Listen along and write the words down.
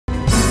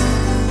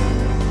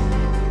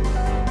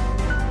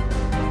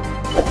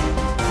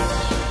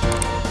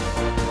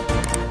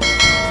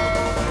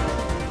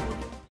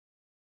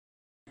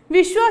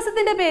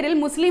വിശ്വാസത്തിന്റെ പേരിൽ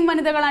മുസ്ലിം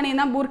വനിതകൾ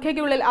അണിയുന്ന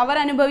ബുർഖയ്ക്കുള്ളിൽ അവർ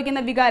അനുഭവിക്കുന്ന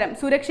വികാരം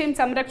സുരക്ഷയും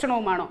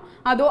സംരക്ഷണവുമാണോ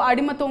അതോ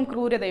അടിമത്തവും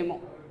ക്രൂരതയുമോ?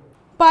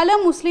 പല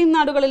മുസ്ലിം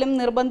നാടുകളിലും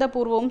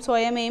നിർബന്ധപൂർവ്വവും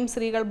സ്വയമേയും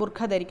സ്ത്രീകൾ ബുർഖ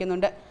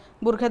ധരിക്കുന്നുണ്ട്.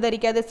 ബുർഖ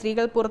ധരിക്കാതെ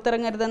സ്ത്രീകൾ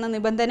പുറത്തിറങ്ങരുതെന്ന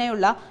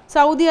നിബന്ധനയുള്ള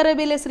സൗദി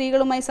അറേബ്യയിലെ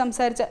സ്ത്രീകളുമായി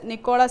സംസാരിച്ച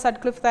നിക്കോള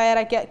സഡ്ക്ലിഫ്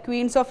തയ്യാറാക്കിയ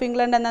ക്വീൻസ് ഓഫ്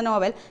ഇംഗ്ലണ്ട് എന്ന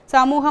നോവൽ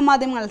സമൂഹ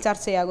മാധ്യമങ്ങളിൽ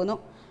ചർച്ചയാകുന്നു.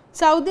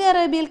 സൗദി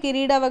അറേബ്യയിൽ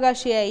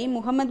കിരീടാവകാശിയായി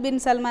മുഹമ്മദ് ബിൻ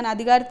സൽമാൻ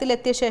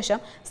അധികാരത്തിലെത്തിയ ശേഷം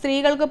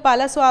സ്ത്രീകൾക്ക് പല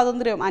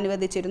സ്വാതന്ത്ര്യവും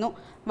അനുവദിച്ചിരുന്നു.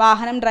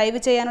 വാഹനം ഡ്രൈവ്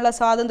ചെയ്യാനുള്ള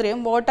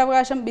സ്വാതന്ത്ര്യവും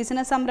വോട്ടവകാശം,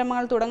 ബിസിനസ്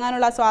സംരംഭങ്ങൾ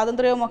തുടങ്ങാനുള്ള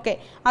സ്വാതന്ത്ര്യവുമൊക്കെ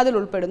അതിൽ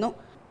ഉൾപ്പെടുന്നു.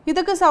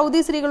 ഇതൊക്കെ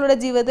സൗദി സ്ത്രീകളുടെ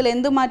ജീവിതത്തിൽ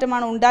എന്തു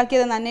മാറ്റമാണ്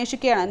ഉണ്ടാക്കിയതെന്ന്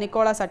അന്വേഷിക്കുകയാണ്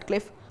നിക്കോള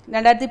സഡ്ക്ലിഫ്.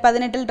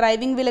 2018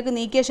 ഡ്രൈവിംഗ് വിലക്ക്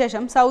നീക്കിയ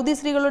ശേഷം സൗദി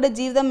സ്ത്രീകളുടെ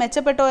ജീവിതം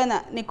മെച്ചപ്പെട്ടോ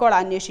എന്ന് നിക്കോള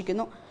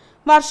അന്വേഷിക്കുന്നു.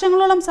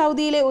 വർഷങ്ങളോളം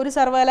സൗദിയിലെ ഒരു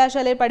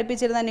സർവകലാശാലയിൽ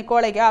പഠിപ്പിച്ചിരുന്ന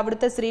നിക്കോളയ്ക്ക്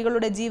അവിടുത്തെ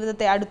സ്ത്രീകളുടെ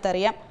ജീവിതത്തെ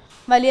അടുത്തറിയാം.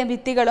 വലിയ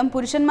ഭിത്തികളും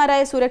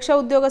പുരുഷന്മാരായ സുരക്ഷാ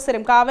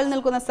ഉദ്യോഗസ്ഥരും കാവൽ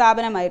നിൽക്കുന്ന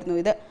സ്ഥാപനമായിരുന്നു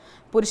ഇത്.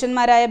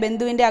 പുരുഷന്മാരായ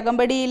ബന്ധുവിൻ്റെ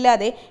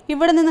അകമ്പടിയില്ലാതെ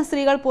ഇവിടെ നിന്ന്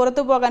സ്ത്രീകൾ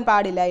പുറത്തു പോകാൻ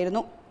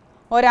പാടില്ലായിരുന്നു.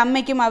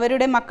 ഒരമ്മയ്ക്കും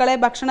അവരുടെ മക്കളെ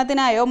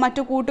ഭക്ഷണത്തിനായോ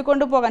മറ്റു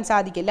കൂട്ടിക്കൊണ്ടുപോകാൻ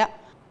സാധിക്കില്ല.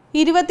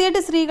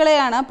 28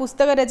 സ്ത്രീകളെയാണ്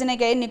പുസ്തക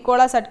രചനയ്ക്കായി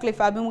നിക്കോള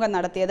സഡ്ക്ലിഫ് അഭിമുഖം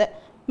നടത്തിയത്.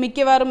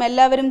 മിക്കവാറും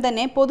എല്ലാവരും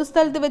തന്നെ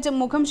പൊതുസ്ഥലത്ത് വെച്ച്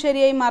മുഖം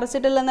ശരിയായി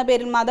മറച്ചിട്ടില്ലെന്ന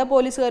പേരിൽ മത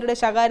പോലീസുകാരുടെ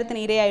ശകാരത്തിന്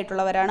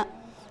ഇരയായിട്ടുള്ളവരാണ്.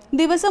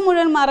 ദിവസം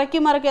മുഴുവൻ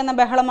മറയ്ക്ക് എന്ന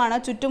ബഹളമാണ്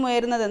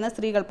ചുറ്റുമുയരുന്നതെന്ന്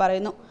സ്ത്രീകൾ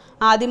പറയുന്നു.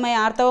 ആദ്യമായി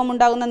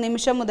ആർത്തവമുണ്ടാകുന്ന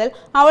നിമിഷം മുതൽ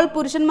അവൾ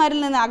പുരുഷന്മാരിൽ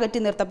നിന്ന് അകറ്റി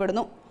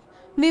നിർത്തപ്പെടുന്നു.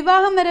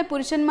 വിവാഹം വരെ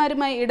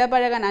പുരുഷന്മാരുമായി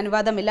ഇടപഴകാൻ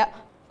അനുവാദമില്ല.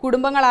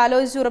 കുടുംബങ്ങൾ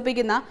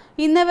ആലോചിച്ചുറപ്പിക്കുന്ന,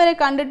 ഇന്നവരെ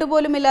കണ്ടിട്ട്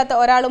പോലുമില്ലാത്ത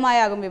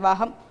ഒരാളുമായാകും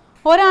വിവാഹം.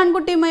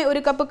 ഒരാൺകുട്ടിയുമായി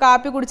ഒരു കപ്പ്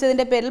കാപ്പി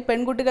കുടിച്ചതിൻ്റെ പേരിൽ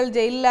പെൺകുട്ടികൾ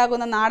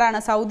ജയിലിലാകുന്ന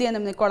നാടാണ് സൗദി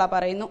എന്നും നിക്കോള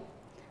പറയുന്നു.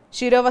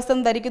 ശിരോവസ്ത്രം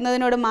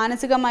ധരിക്കുന്നതിനോട്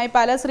മാനസികമായി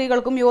പല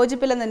സ്ത്രീകൾക്കും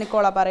യോജിപ്പില്ലെന്ന്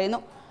നിക്കോള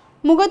പറയുന്നു.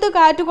 മുഖത്ത്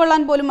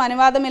കാറ്റുകൊള്ളാൻ പോലും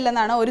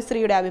അനുവാദമില്ലെന്നാണ് ഒരു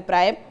സ്ത്രീയുടെ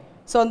അഭിപ്രായം.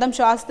 സ്വന്തം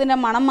ശ്വാസത്തിന്റെ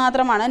മണം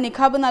മാത്രമാണ്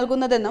നിഖാബ്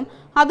നൽകുന്നതെന്നും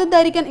അത്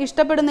ധരിക്കാൻ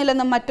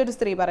ഇഷ്ടപ്പെടുന്നില്ലെന്നും മറ്റൊരു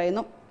സ്ത്രീ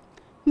പറയുന്നു.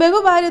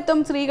 ബഹുഭാര്യത്വം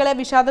സ്ത്രീകളെ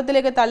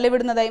വിഷാദത്തിലേക്ക്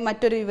തള്ളിവിടുന്നതായി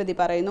മറ്റൊരു യുവതി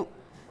പറയുന്നു.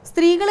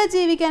 സ്ത്രീകളെ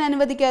ജീവിക്കാൻ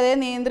അനുവദിക്കാതെ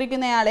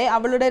നിയന്ത്രിക്കുന്നയാളെ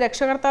അവളുടെ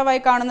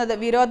രക്ഷകർത്താവായി കാണുന്നത്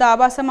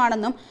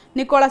വിരോധാഭാസമാണെന്നും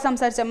നിക്കോള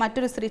സംസാരിച്ച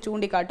മറ്റൊരു സ്ത്രീ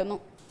ചൂണ്ടിക്കാട്ടുന്നു.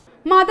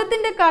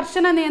 മതത്തിന്റെ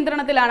കർശന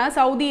നിയന്ത്രണത്തിലാണ്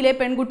സൗദിയിലെ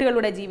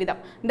പെൺകുട്ടികളുടെ ജീവിതം.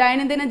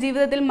 ദൈനംദിന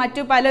ജീവിതത്തിൽ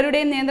മറ്റു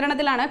പലരുടെയും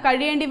നിയന്ത്രണത്തിലാണ്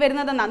കഴിയേണ്ടി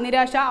വരുന്നതെന്ന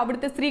നിരാശ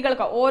അവിടുത്തെ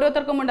സ്ത്രീകൾക്ക്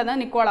ഓരോരുത്തർക്കുമുണ്ടെന്ന്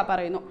നിക്കോള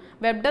പറയുന്നു.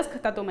 Web desk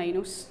Tatwamayi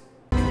news.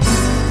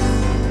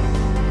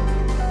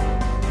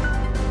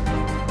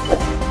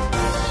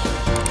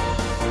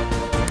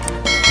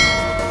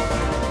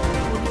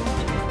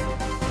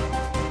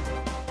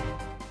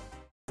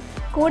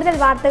 കൂടുതൽ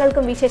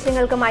വാർത്തകൾക്കും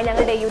വിശേഷങ്ങൾക്കുമായി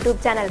ഞങ്ങളുടെ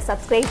യൂട്യൂബ് ചാനൽ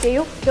സബ്സ്ക്രൈബ്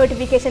ചെയ്യൂ.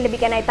 നോട്ടിഫിക്കേഷൻ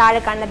ലഭിക്കാനായി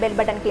താഴെ കാണുന്ന ബെൽ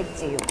ബട്ടൺ ക്ലിക്ക്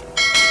ചെയ്യൂ.